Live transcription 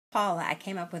Paula, I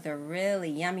came up with a really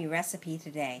yummy recipe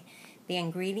today. The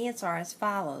ingredients are as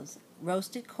follows.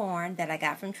 Roasted corn that I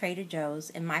got from Trader Joe's.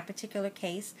 In my particular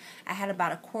case, I had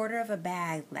about a quarter of a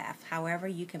bag left. However,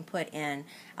 you can put in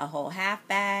a whole half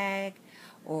bag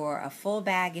or a full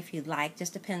bag if you'd like.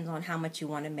 Just depends on how much you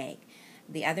want to make.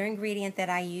 The other ingredient that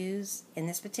I use in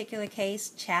this particular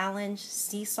case, Challenge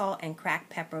sea salt and cracked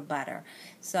pepper butter.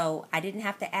 So I didn't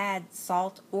have to add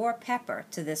salt or pepper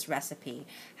to this recipe.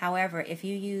 However, if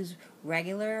you use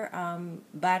regular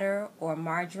butter or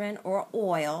margarine or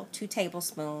oil, 2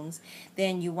 tablespoons,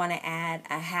 then you want to add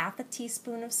a half a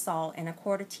teaspoon of salt and a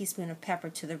quarter teaspoon of pepper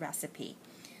to the recipe.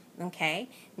 Okay,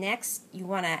 next you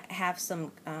want to have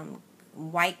some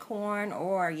white corn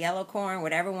or yellow corn,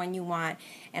 whatever one you want,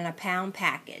 in a pound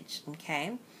package.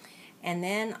 Okay, and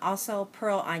then also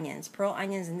pearl onions. Pearl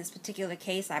onions in this particular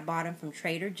case, I bought them from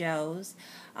Trader Joe's,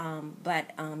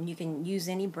 but you can use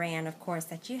any brand, of course,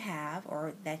 that you have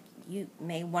or that you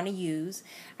may want to use.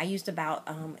 I used about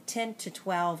 10 to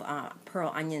 12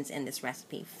 pearl onions in this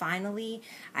recipe. Finally,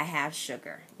 I have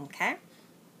sugar. Okay.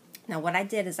 Now what I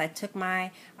did is I took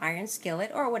my iron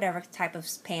skillet or whatever type of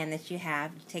pan that you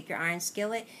have. You take your iron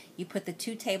skillet, you put the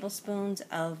 2 tablespoons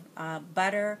of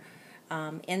butter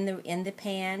in the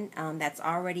pan that's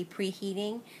already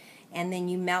preheating, and then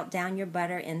you melt down your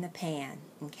butter in the pan.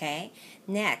 Okay.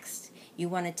 Next, you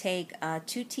want to take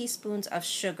 2 teaspoons of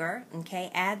sugar. Okay,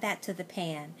 add that to the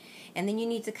pan, and then you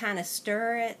need to kind of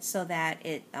stir it so that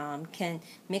it can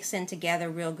mix in together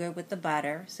real good with the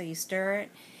butter. So you stir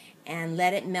it and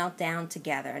let it melt down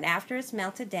together. And after it's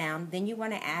melted down, then you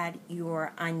want to add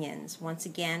your onions. Once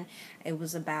again, it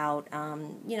was about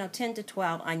 10 to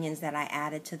 12 onions that I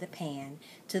added to the pan,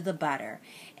 to the butter.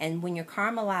 And when you're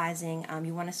caramelizing,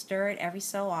 you want to stir it every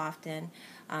so often.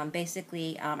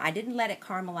 Basically, I didn't let it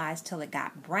caramelize till it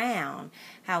got brown.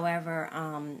 However,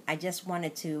 I just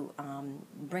wanted to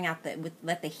bring out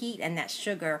let the heat and that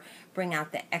sugar bring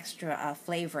out the extra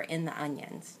flavor in the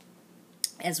onions,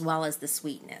 as well as the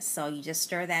sweetness. So you just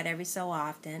stir that every so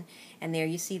often, and there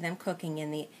you see them cooking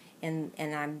and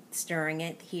I'm stirring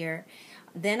it here.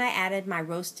 Then I added my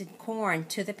roasted corn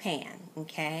to the pan,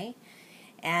 okay?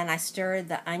 And I stirred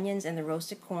the onions and the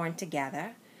roasted corn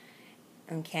together.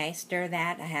 Okay, stir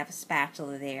that. I have a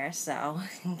spatula there, so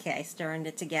okay, stirring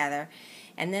it together.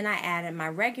 And then I added my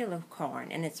regular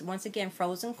corn, and it's once again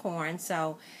frozen corn.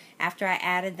 So after I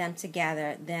added them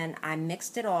together, then I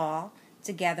mixed it all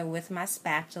together with my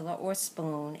spatula or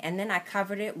spoon, and then I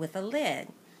covered it with a lid,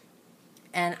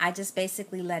 and I just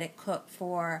basically let it cook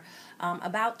for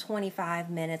about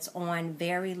 25 minutes on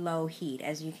very low heat.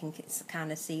 As you can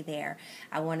kind of see there,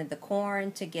 I wanted the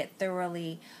corn to get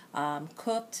thoroughly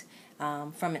cooked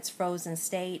from its frozen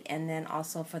state, and then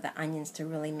also for the onions to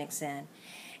really mix in.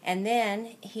 And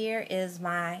then here is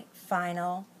my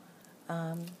final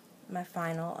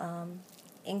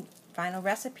final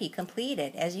recipe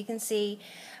completed. As you can see,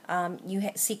 you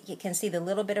can see the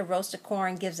little bit of roasted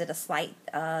corn gives it a slight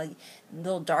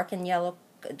little dark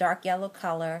yellow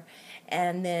color,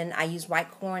 and then I use white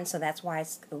corn, so that's why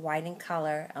it's white in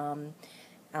color,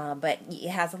 but it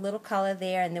has a little color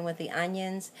there. And then with the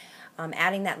onions,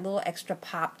 adding that little extra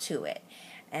pop to it.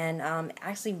 And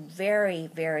actually very,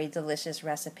 very delicious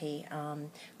recipe.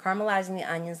 Caramelizing the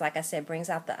onions, like I said, brings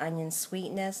out the onion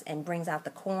sweetness and brings out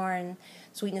the corn,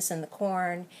 sweetness in the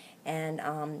corn, and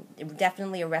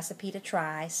definitely a recipe to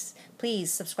try. Please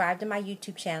subscribe to my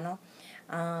YouTube channel,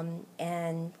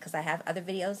 and because I have other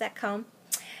videos that come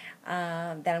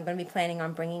that I'm going to be planning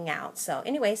on bringing out. So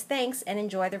anyways, thanks, and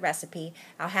enjoy the recipe.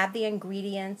 I'll have the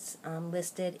ingredients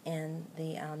listed in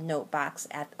the note box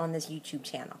on this YouTube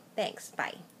channel. Thanks.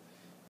 Bye.